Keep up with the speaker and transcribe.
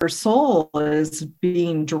soul is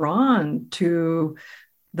being drawn to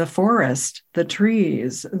the forest, the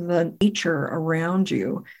trees, the nature around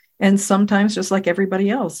you. And sometimes, just like everybody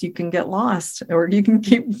else, you can get lost, or you can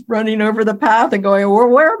keep running over the path and going, well,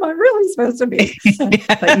 where am I really supposed to be?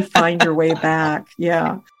 But you find your way back.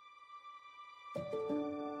 Yeah.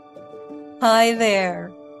 Hi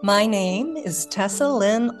there. My name is Tessa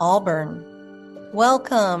Lynn Alburn.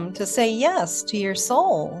 Welcome to Say Yes to Your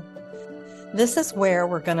Soul. This is where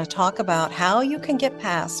we're going to talk about how you can get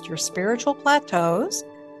past your spiritual plateaus,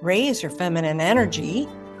 raise your feminine energy,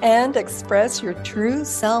 and express your true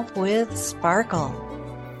self with sparkle.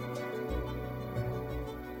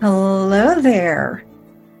 Hello there.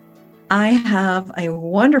 I have a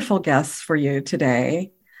wonderful guest for you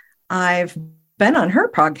today. I've been on her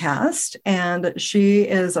podcast, and she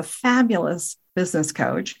is a fabulous business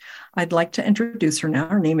coach. I'd like to introduce her now.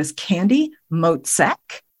 Her name is Candy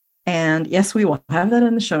Motzek. And yes, we will have that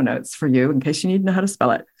in the show notes for you in case you need to know how to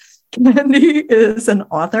spell it. Candy is an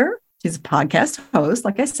author. She's a podcast host,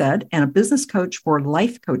 like I said, and a business coach for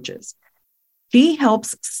life coaches. She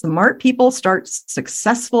helps smart people start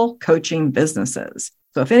successful coaching businesses.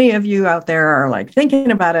 So if any of you out there are like thinking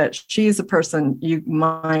about it, she's a person you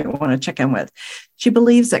might want to check in with. She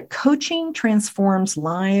believes that coaching transforms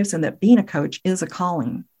lives and that being a coach is a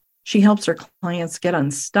calling. She helps her clients get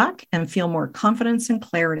unstuck and feel more confidence and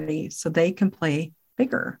clarity so they can play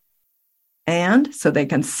bigger. And so they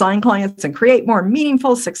can sign clients and create more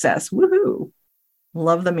meaningful success. Woohoo!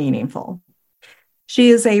 Love the meaningful. She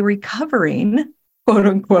is a recovering, quote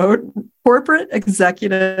unquote, corporate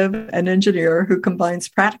executive and engineer who combines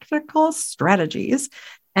practical strategies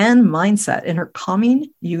and mindset in her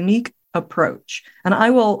calming, unique approach. And I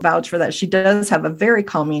will vouch for that. She does have a very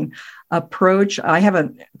calming approach. I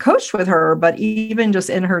haven't coached with her, but even just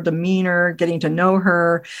in her demeanor, getting to know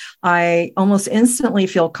her, I almost instantly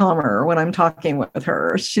feel calmer when I'm talking with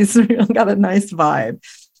her. She's really got a nice vibe.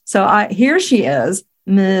 So here she is,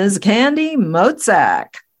 Ms. Candy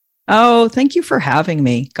Motzek. Oh, thank you for having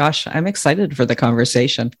me. Gosh, I'm excited for the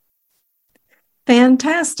conversation.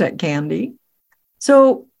 Fantastic, Candy.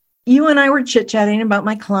 So you and I were chit-chatting about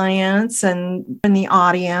my clients and the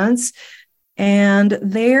audience, and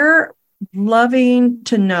they're loving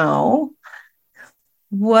to know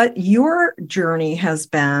what your journey has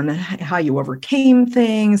been, how you overcame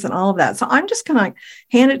things and all of that. So I'm just going to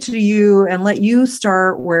hand it to you and let you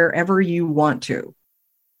start wherever you want to.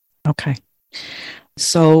 Okay.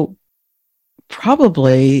 So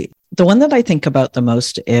probably the one that I think about the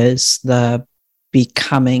most is the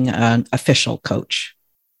becoming an official coach.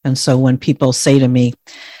 And so when people say to me,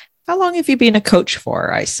 how long have you been a coach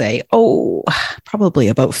for? I say, probably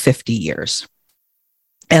about 50 years.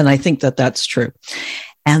 And I think that that's true.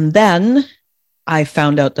 And then I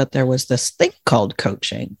found out that there was this thing called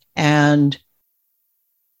coaching. And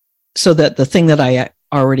so that the thing that I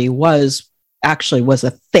already was actually was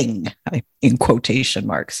a thing, in quotation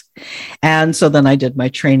marks. And so then I did my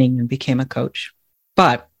training and became a coach.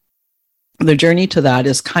 But the journey to that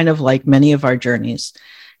is kind of like many of our journeys.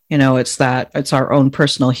 You know, it's our own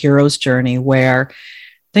personal hero's journey where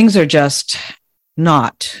things are just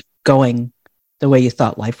not going the way you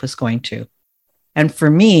thought life was going to. And for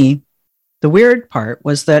me, the weird part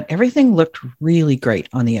was that everything looked really great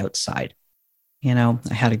on the outside. You know,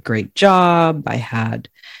 I had a great job. I had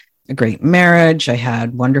a great marriage. I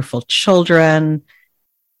had wonderful children.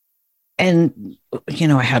 And, you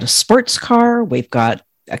know, I had a sports car. We've got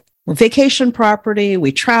a vacation property.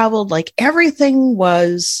 We traveled, like everything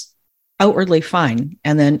was outwardly fine.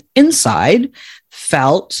 And then inside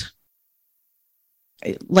felt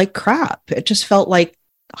like crap. It just felt like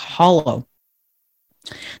hollow.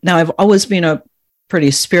 Now, I've always been a pretty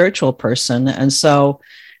spiritual person. And so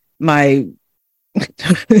my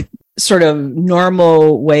sort of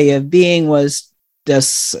normal way of being was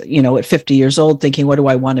this, you know, at 50 years old, thinking, what do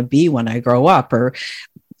I want to be when I grow up? Or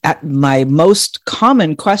at my most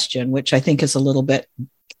common question, which I think is a little bit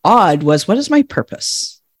odd, was, what is my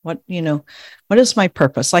purpose? What is my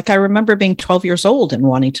purpose? Like, I remember being 12 years old and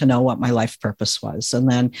wanting to know what my life purpose was. And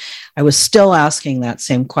then I was still asking that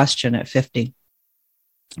same question at 50.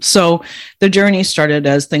 So the journey started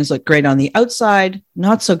as things looked great on the outside,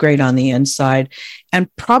 not so great on the inside. And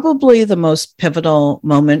probably the most pivotal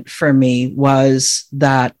moment for me was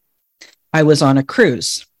that I was on a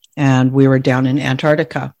cruise and we were down in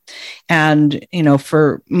Antarctica. And, you know,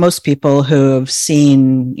 for most people who have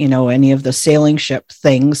seen, you know, any of the sailing ship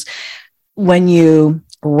things, when you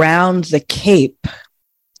round the Cape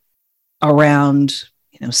around,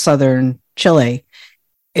 you know, southern Chile,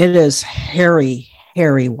 it is hairy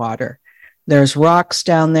water. there's rocks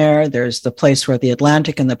down there. There's the place where the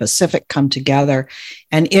Atlantic and the Pacific come together,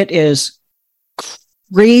 and it is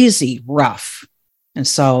crazy rough. And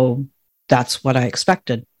so that's what I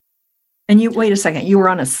expected. And wait a second, you were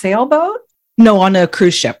on a sailboat? No, on a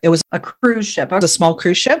cruise ship. It was a cruise ship. A small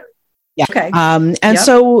cruise ship. Yeah. Okay.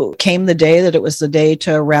 So came the day that it was the day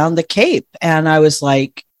to round the Cape. And I was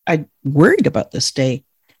like, I worried about this day.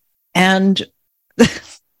 And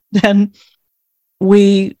then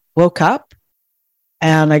we woke up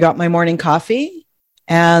and I got my morning coffee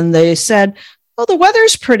and they said, well, the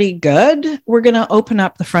weather's pretty good. We're going to open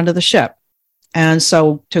up the front of the ship. And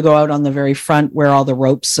so to go out on the very front where all the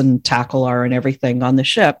ropes and tackle are and everything on the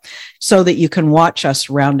ship so that you can watch us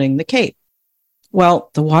rounding the Cape.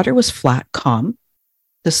 Well, the water was flat, calm.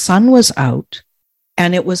 The sun was out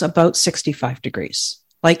and it was about 65 degrees.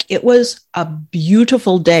 Like it was a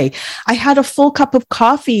beautiful day. I had a full cup of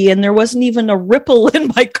coffee and there wasn't even a ripple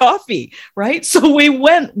in my coffee, right? So we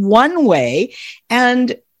went one way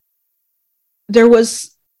and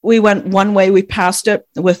we went one way, we passed it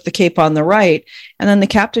with the Cape on the right. And then the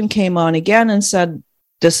captain came on again and said,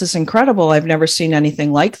 this is incredible. I've never seen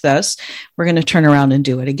anything like this. We're going to turn around and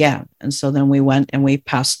do it again. And so then we went and we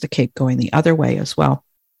passed the Cape going the other way as well.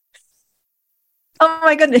 Oh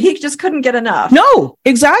my goodness. He just couldn't get enough. No,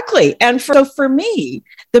 exactly. And for me,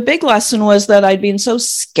 the big lesson was that I'd been so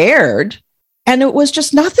scared and it was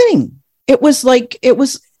just nothing. It was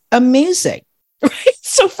amazing. Right.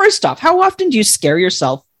 So first off, how often do you scare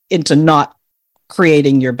yourself into not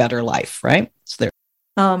creating your better life? Right. So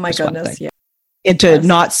oh my goodness. Yeah. Into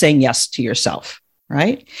not saying yes to yourself.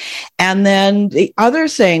 Right. And then the other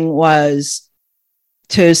thing was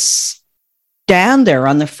to stand there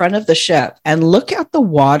on the front of the ship and look at the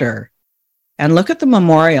water and look at the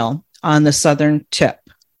memorial on the southern tip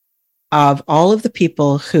of all of the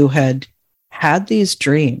people who had these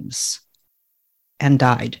dreams and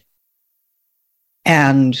died.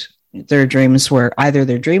 And their dreams were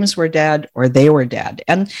dead or they were dead.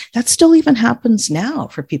 And that still even happens now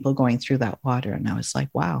for people going through that water. And I was like,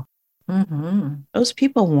 wow, those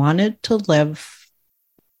people wanted to live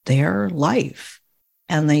their life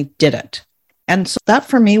and they did it. And so that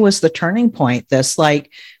for me was the turning point. It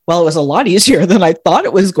was a lot easier than I thought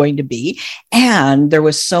it was going to be. And there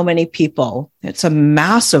was so many people. It's a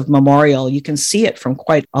massive memorial. You can see it from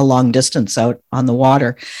quite a long distance out on the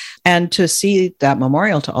water. And to see that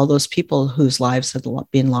memorial to all those people whose lives had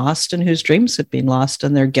been lost and whose dreams had been lost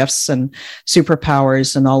and their gifts and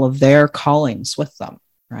superpowers and all of their callings with them.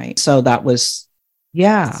 Right. So that was,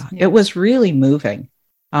 it was really moving.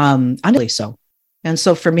 Unbelievably so. And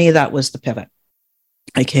so for me, that was the pivot.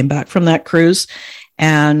 I came back from that cruise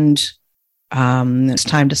and it's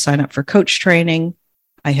time to sign up for coach training.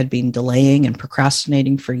 I had been delaying and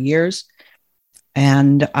procrastinating for years.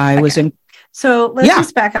 And I was in. So let's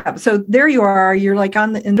just back up. So there you are. You're like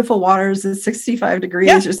on the wonderful waters. It's 65 degrees.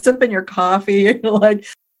 Yeah. You're sipping your coffee. You're like,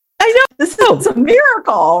 I know. This is a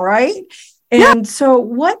miracle, right? And so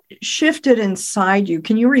what shifted inside you?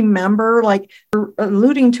 Can you remember, like you're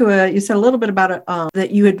alluding to you said a little bit about it,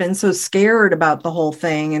 that you had been so scared about the whole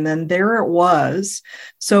thing. And then there it was,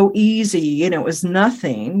 so easy, and it was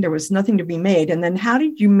nothing. There was nothing to be made. And then how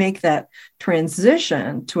did you make that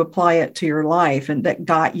transition to apply it to your life? And that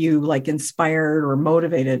got you like inspired or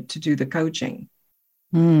motivated to do the coaching?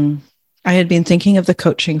 I had been thinking of the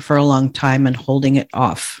coaching for a long time and holding it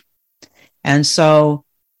off. And so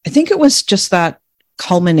I think it was just that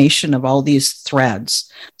culmination of all these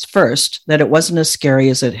threads. First, that it wasn't as scary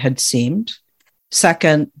as it had seemed.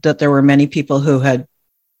 Second, that there were many people who had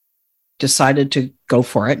decided to go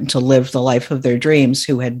for it and to live the life of their dreams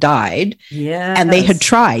who had died. Yeah. And they had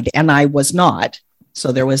tried and I was not.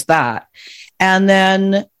 So there was that. And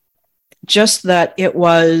then just that there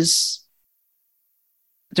was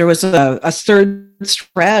a third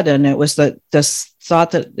thread, and it was this thought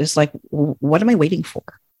that is like, what am I waiting for?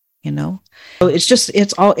 You know, so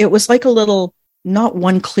it was like a little, not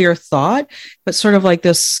one clear thought, but sort of like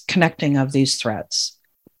this connecting of these threads.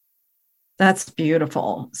 That's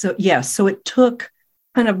beautiful. So yes, so it took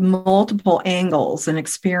kind of multiple angles and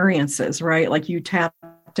experiences, right? Like you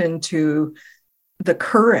tapped into the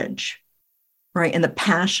courage, right? And the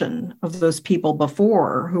passion of those people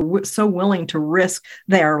before who were so willing to risk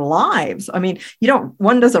their lives. I mean,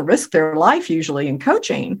 one doesn't risk their life usually in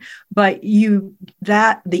coaching, but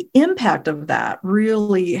the impact of that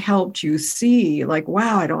really helped you see like,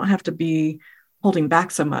 wow, I don't have to be holding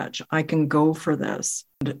back so much. I can go for this.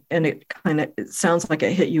 And it sounds like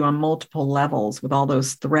it hit you on multiple levels with all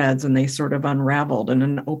those threads, and they sort of unraveled and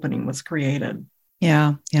an opening was created.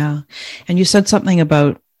 Yeah. Yeah. And you said something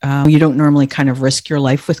about, you don't normally kind of risk your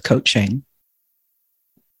life with coaching.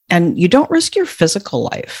 and you don't risk your physical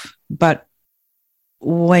life, but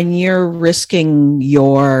when you're risking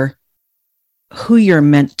who you're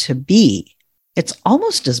meant to be, it's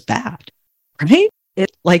almost as bad, right?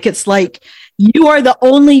 It's like you are the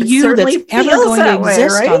only you that's ever going to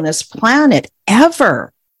exist on this planet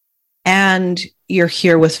ever. And you're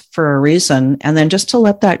here for a reason. And then just to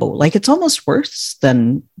let that go, like it's almost worse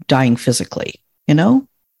than dying physically, you know?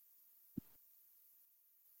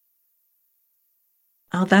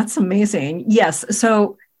 Oh, that's amazing. Yes.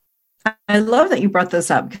 So I love that you brought this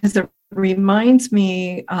up because it reminds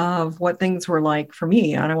me of what things were like for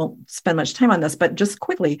me. And I won't spend much time on this, but just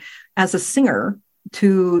quickly, as a singer,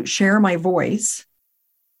 to share my voice,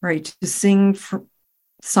 right, to sing for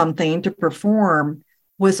something, to perform,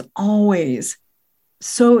 was always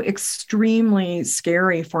so extremely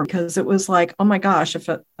scary for me because it was like, oh my gosh, if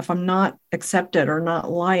I'm not accepted or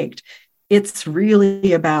not liked, it's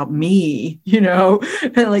really about me, you know,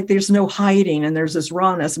 and like there's no hiding and there's this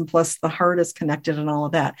rawness, and plus the heart is connected and all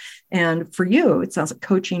of that. And for you, it sounds like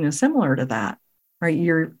coaching is similar to that, right?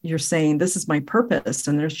 You're saying this is my purpose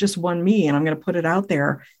and there's just one me and I'm going to put it out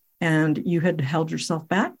there. And you had held yourself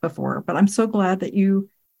back before, but I'm so glad that you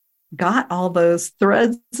got all those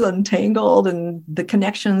threads untangled and the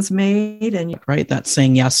connections made. And right, that's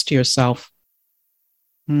saying yes to yourself.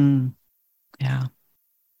 Yeah.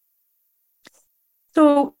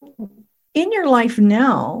 So in your life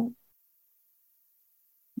now,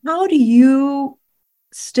 how do you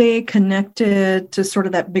stay connected to sort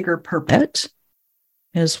of that bigger purpose?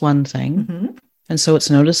 Is one thing. Mm-hmm. And so it's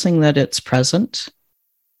noticing that it's present.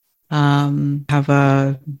 Have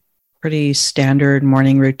a pretty standard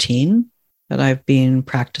morning routine that I've been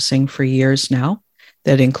practicing for years now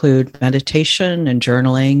that include meditation and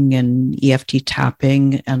journaling and EFT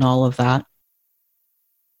tapping and all of that.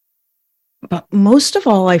 But most of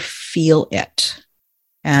all, I feel it.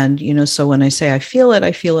 And, you know, so when I say I feel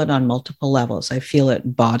it on multiple levels. I feel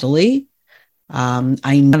it bodily.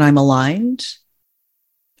 I know I'm aligned.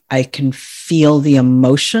 I can feel the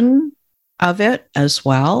emotion of it as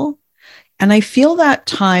well. And I feel that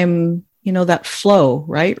time, you know, that flow,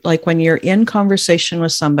 right? Like when you're in conversation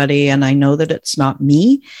with somebody and I know that it's not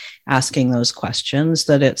me asking those questions,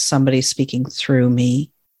 that it's somebody speaking through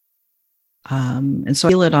me. And so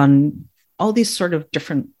I feel it on all these sort of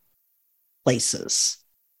different places.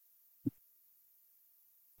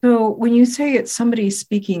 So when you say it's somebody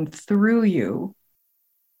speaking through you,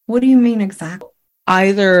 what do you mean exactly?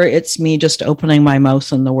 Either it's me just opening my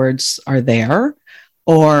mouth and the words are there,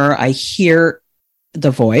 or I hear the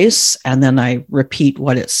voice and then I repeat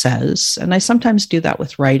what it says. And I sometimes do that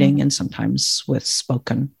with writing and sometimes with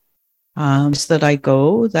spoken. So that I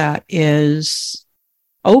go that is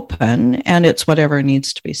open and it's whatever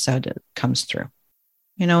needs to be said, it comes through,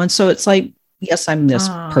 you know? And so it's like, yes, I'm this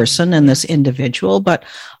person and this individual, but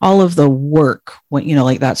all of the work, you know,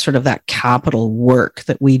 like that sort of that capital work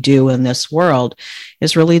that we do in this world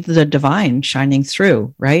is really the divine shining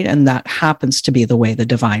through, right? And that happens to be the way the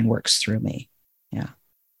divine works through me. Yeah.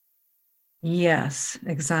 Yes,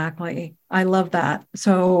 exactly. I love that.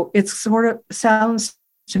 So it sort of sounds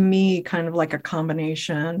to me kind of like a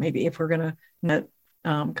combination, maybe if we're going to,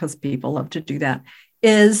 because people love to do that,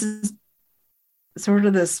 is sort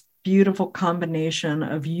of this beautiful combination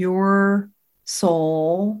of your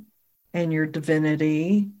soul and your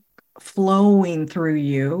divinity flowing through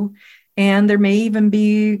you. And there may even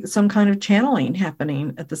be some kind of channeling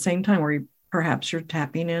happening at the same time where perhaps you're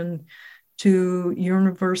tapping in to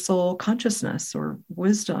universal consciousness or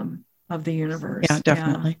wisdom of the universe. Yeah,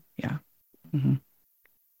 definitely. Yeah. Mm-hmm.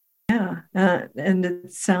 Yeah. And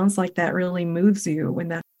it sounds like that really moves you when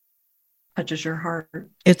that touches your heart.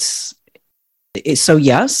 It's so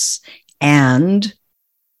yes. And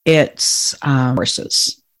it's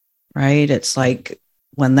forces, right? It's like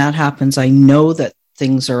when that happens, I know that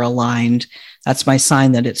things are aligned. That's my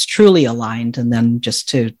sign that it's truly aligned. And then just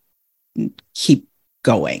to keep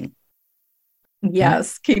going.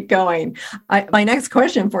 Yes, keep going. My next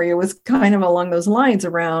question for you was kind of along those lines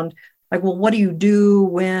around like, well, what do you do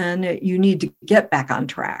when you need to get back on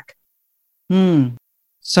track?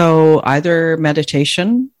 So either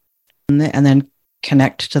meditation and then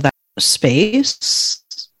connect to that space,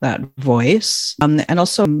 that voice, and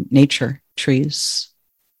also nature, trees,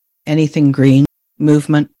 anything green,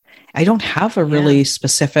 movement. I don't have a really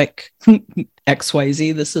specific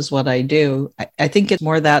XYZ. This is what I do. I think it's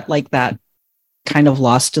more that like that kind of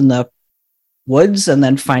lost in the woods and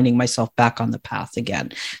then finding myself back on the path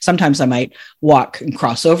again. Sometimes I might walk and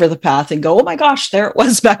cross over the path and go, oh my gosh, there it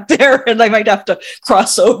was back there. And I might have to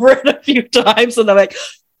cross over it a few times. And I'm like,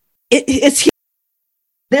 it's here.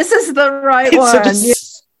 This is the right one.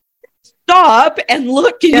 stop and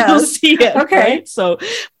look and you'll Yes. see it. Okay. Right? So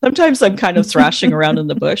sometimes I'm kind of thrashing around in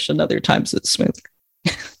the bush and other times it's smooth.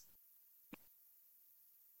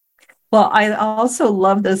 Well, I also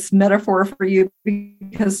love this metaphor for you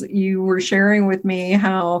because you were sharing with me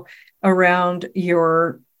how around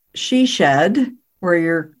your she shed, where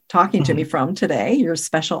you're talking to me from today, your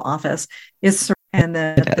special office is, and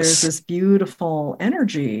that there's this beautiful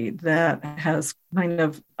energy that has kind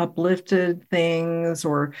of uplifted things,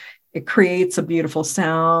 or it creates a beautiful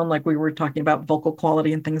sound, like we were talking about vocal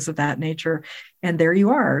quality and things of that nature. And there you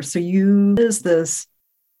are. So you is this,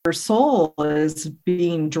 your soul is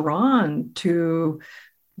being drawn to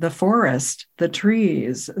the forest, the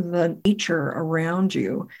trees, the nature around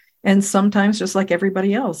you. And sometimes, just like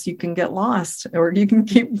everybody else, you can get lost, or you can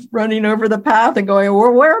keep running over the path and going,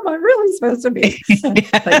 well, where am I really supposed to be?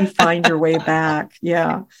 But you find your way back.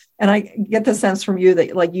 Yeah. And I get the sense from you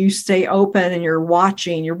that, like, you stay open and you're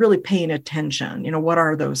watching, you're really paying attention. You know, what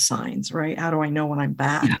are those signs, right? How do I know when I'm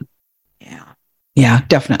back? Yeah. Yeah,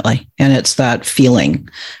 definitely. And it's that feeling,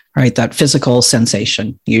 right? That physical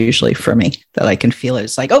sensation, usually for me, that I can feel it.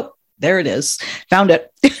 It's like, oh, there it is. Found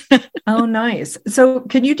it. Oh, nice. So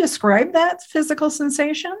can you describe that physical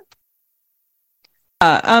sensation?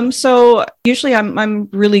 So usually I'm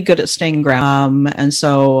really good at staying grounded. And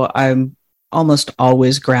so I'm almost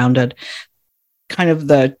always grounded. Kind of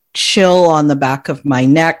the chill on the back of my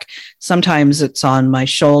neck. Sometimes it's on my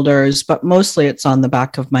shoulders, but mostly it's on the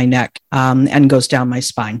back of my neck, and goes down my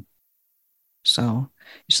spine. So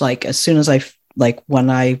it's like, as soon as when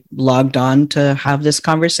I logged on to have this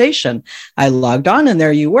conversation, I logged on and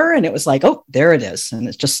there you were. And it was like, oh, there it is. And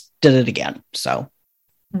it just did it again. So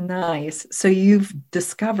nice. So you've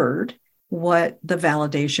discovered what the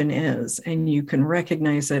validation is, and you can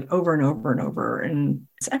recognize it over and over and over. And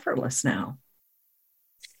it's effortless now.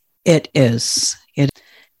 it is.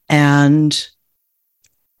 And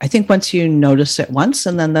I think once you notice it once,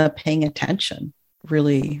 and then the paying attention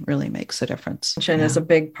really, really makes a difference. Attention is a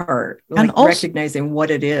big part, like, and also recognizing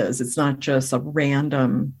what it is. It's not just a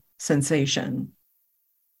random sensation.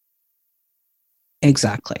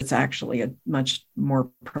 Exactly. It's actually a much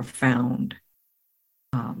more profound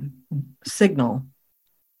signal.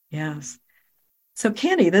 Yes. So,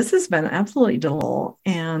 Candy, this has been absolutely delightful.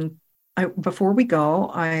 And before we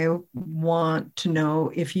go, I want to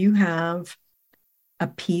know if you have a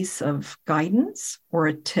piece of guidance or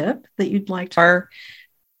a tip that you'd like to. Are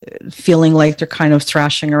feeling like they're kind of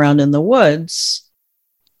thrashing around in the woods,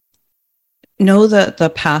 know that the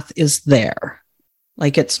path is there.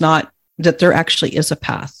 Like, it's not that there actually is a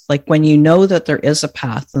path. Like, when you know that there is a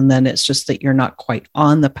path, and then it's just that you're not quite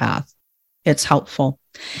on the path, it's helpful.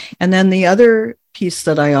 And then the other piece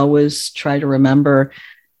that I always try to remember,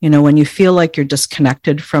 when you feel like you're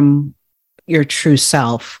disconnected from your true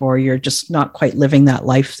self, or you're just not quite living that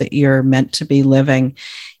life that you're meant to be living,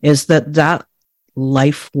 is that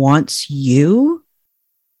life wants you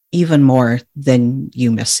even more than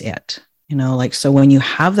you miss it. So when you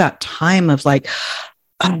have that time of like,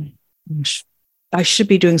 oh, I should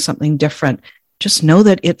be doing something different, just know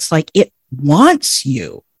that it's like it wants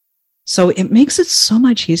you. So it makes it so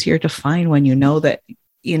much easier to find when you know that,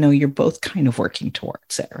 you're both kind of working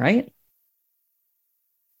towards it, right?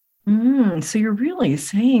 So you're really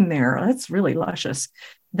saying there, that's really luscious,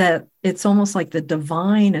 that it's almost like the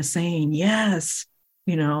divine is saying, yes,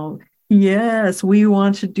 yes, we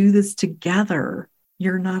want to do this together.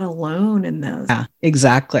 You're not alone in this. Yeah,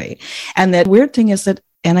 exactly. And the weird thing is that,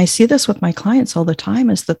 and I see this with my clients all the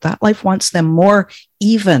time, is that life wants them more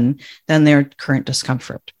even than their current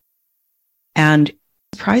discomfort. And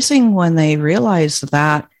surprising when they realize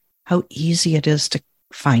that, how easy it is to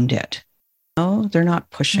find it. No, they're not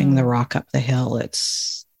pushing the rock up the hill.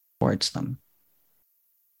 It's towards them.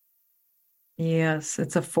 Yes,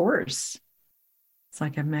 it's a force. It's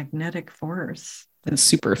like a magnetic force. It's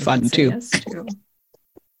super fun too.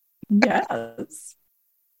 Yes.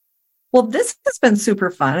 Well, this has been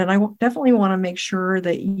super fun. And I definitely want to make sure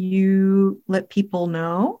that you let people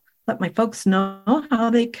know, let my folks know how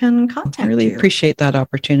they can contact you. I really appreciate that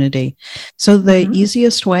opportunity. So the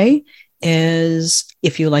easiest way is,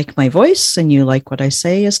 if you like my voice and you like what I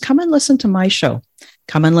say, is come and listen to my show.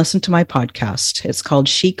 Come and listen to my podcast. It's called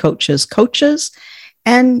She Coaches Coaches.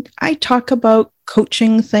 And I talk about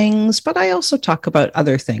coaching things, but I also talk about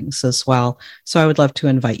other things as well. So I would love to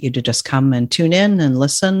invite you to just come and tune in and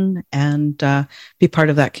listen and be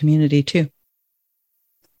part of that community too.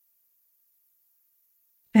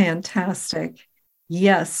 Fantastic.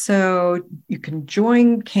 Yes. So you can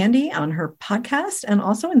join Candy on her podcast, and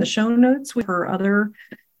also in the show notes with her other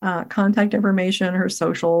contact information, her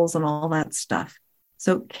socials, and all that stuff.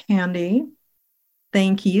 So, Candy,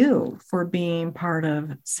 thank you for being part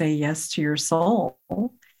of Say Yes to Your Soul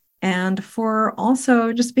and for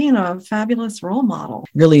also just being a fabulous role model.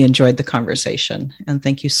 Really enjoyed the conversation. And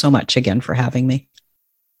thank you so much again for having me.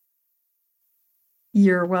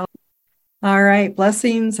 You're welcome. All right.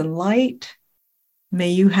 Blessings and light. May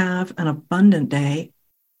you have an abundant day.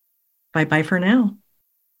 Bye-bye for now.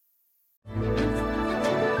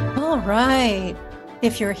 All right.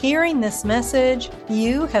 If you're hearing this message,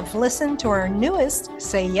 you have listened to our newest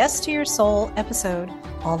Say Yes to Your Soul episode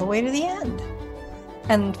all the way to the end.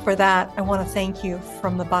 And for that, I want to thank you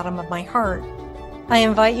from the bottom of my heart. I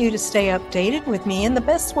invite you to stay updated with me, and the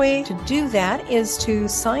best way to do that is to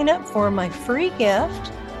sign up for my free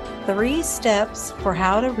gift, 3 Steps for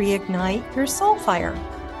How to Reignite Your Soul Fire.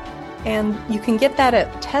 And you can get that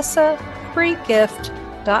at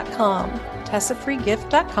tessafreegift.com.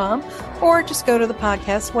 tessafreegift.com, or just go to the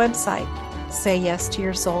podcast website,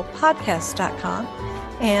 sayyesToYourSoulPodcast.com,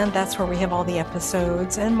 and that's where we have all the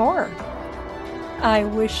episodes and more. I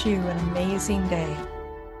wish you an amazing day.